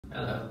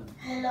Hello.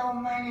 Hello,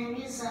 my name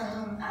is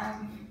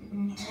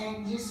I'm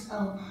 10 years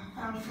old.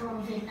 I'm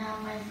from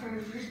Vietnam. My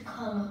favorite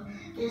color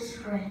is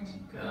red.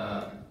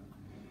 Good.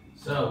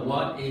 So,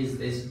 what is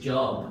this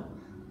job?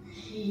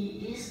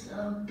 He is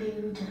a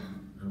builder.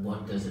 And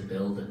what does a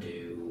builder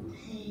do?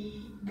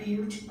 He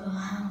built a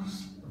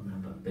house.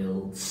 Remember,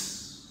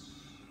 builds.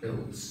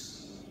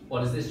 Builds.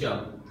 What is this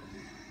job?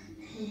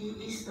 He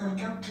is a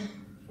doctor.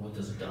 What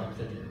does a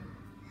doctor do?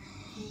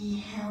 He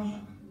helps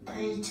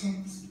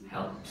patients.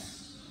 Helps.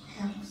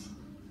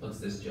 What's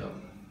this job?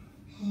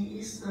 He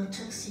is a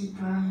taxi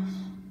driver.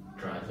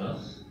 Driver.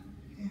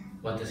 Yeah.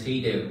 What does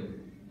he do?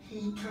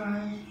 He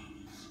drives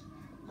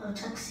a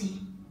taxi.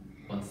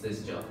 What's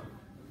this job?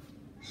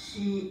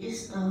 She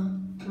is a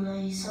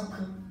play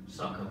soccer.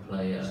 Soccer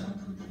player.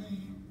 Soccer player.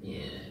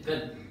 Yeah,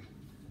 good.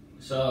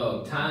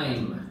 So,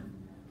 time.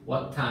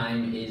 What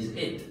time is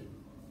it?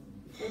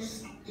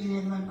 It's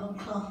 11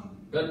 o'clock.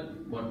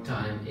 Good. What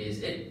time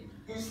is it?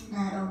 It's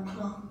 9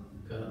 o'clock.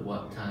 Good.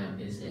 What time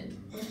is it?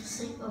 It's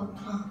 6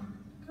 o'clock.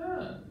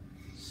 Good.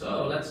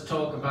 So let's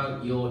talk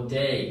about your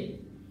day.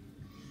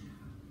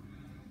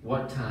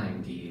 What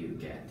time do you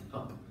get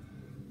up?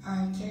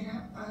 I get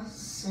up at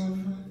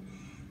 7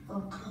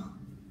 o'clock.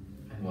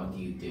 And what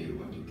do you do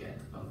when you get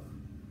up?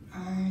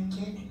 I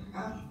get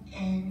up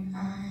and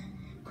I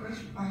brush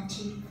my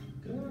teeth.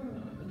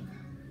 Good.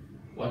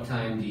 What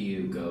time do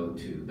you go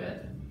to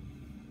bed?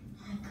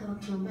 I go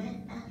to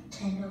bed at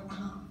 10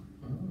 o'clock.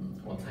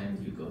 What time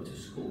do you go to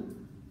school?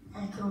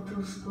 I go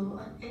to school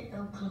at 8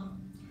 o'clock.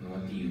 And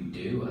what do you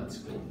do at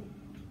school?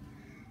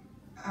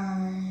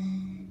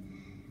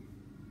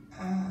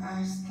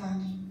 I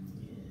study.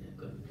 Yeah,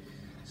 good.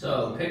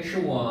 So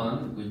picture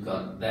one, we've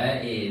got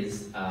there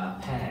is a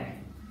pear.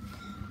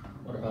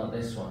 What about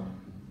this one?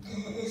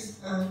 There is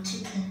a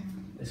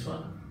chicken. This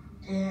one?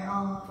 There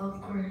are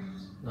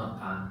grapes.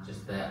 Not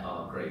just there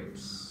are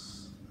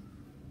grapes.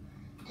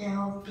 There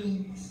are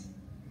beans.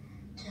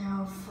 There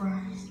are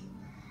fries.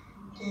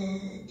 There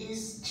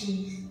is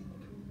cheese.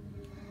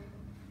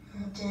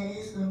 There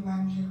is a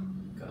mango.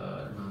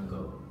 Good,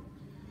 mango.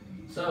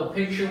 So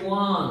picture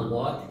one,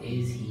 what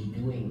is he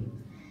doing?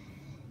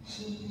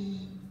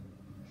 He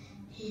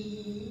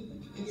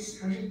is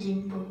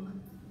reading book.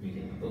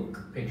 Reading a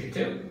book. Picture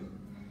two.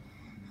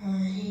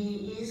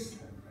 He is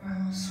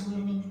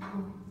swimming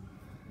pool.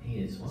 He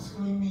is what?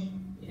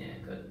 Swimming. Yeah,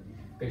 good.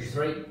 Picture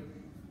three.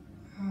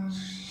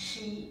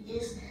 She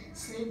is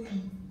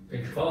sleeping.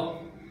 Picture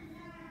four.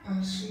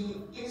 She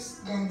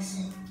is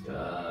dancing.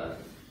 Good.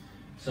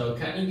 So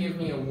can you give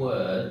me a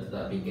word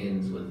that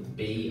begins with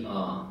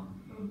BR?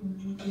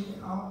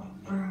 BR,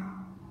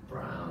 brown.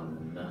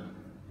 Brown.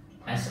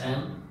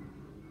 SM?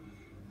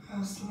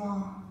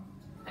 Small.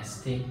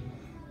 ST?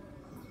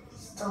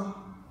 Star.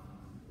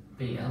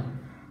 BL?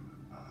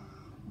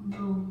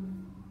 Blue.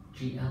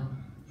 GL?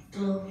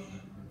 Glow.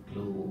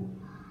 Glue.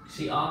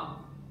 CR?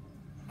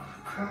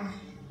 Cry.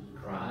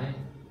 Cry.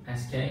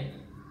 SK?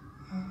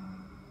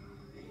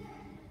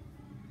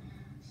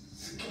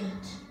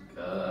 Skirt.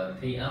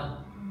 Good.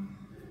 PL?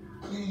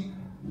 Plane.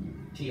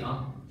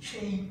 TR?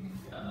 Train.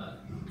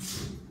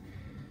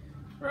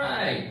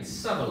 Right,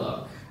 let's have a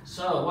look.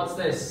 So, what's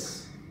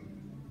this?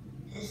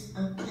 It's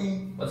a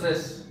plane. What's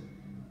this?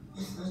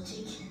 It's a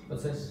chicken.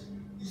 What's this?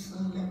 It's a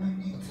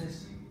lemonade. What's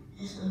this?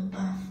 It's a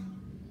bath.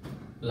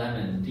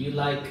 Lemon. Do you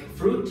like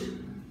fruit?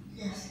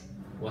 Yes.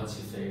 What's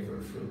your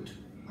favorite fruit?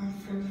 My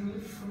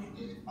favorite fruit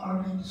is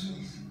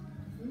oranges.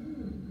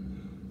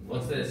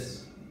 What's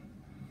this?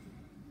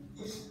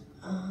 It's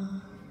I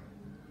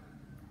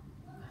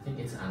think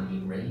it's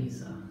an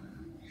eraser.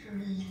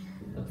 really,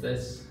 What's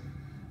this?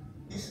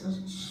 it's a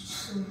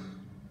shoe.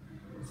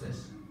 What's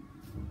this?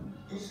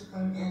 It's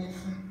an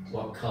elephant.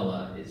 What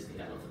color is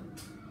the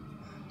elephant?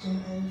 The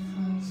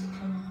elephant's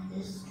color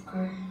is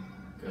gray.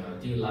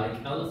 Good. Do you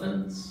like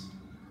elephants?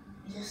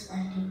 Yes,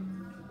 I do.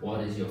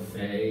 What is your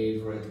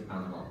favorite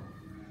animal?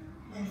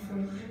 My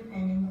favorite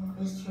animal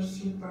is the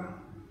zebra.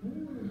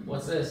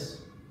 What's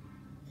this?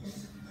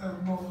 It's a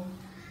ball.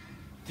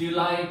 Do you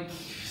like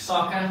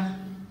soccer?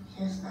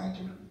 Yes, I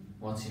do.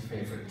 What's your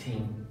favorite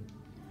team?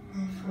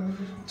 My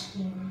favorite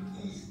team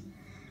is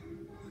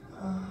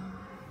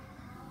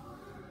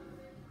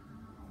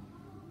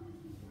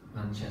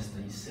Manchester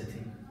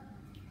City.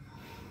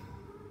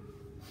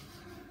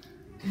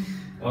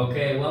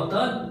 Okay, well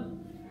done.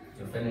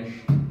 You're finished.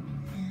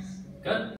 yes. Good.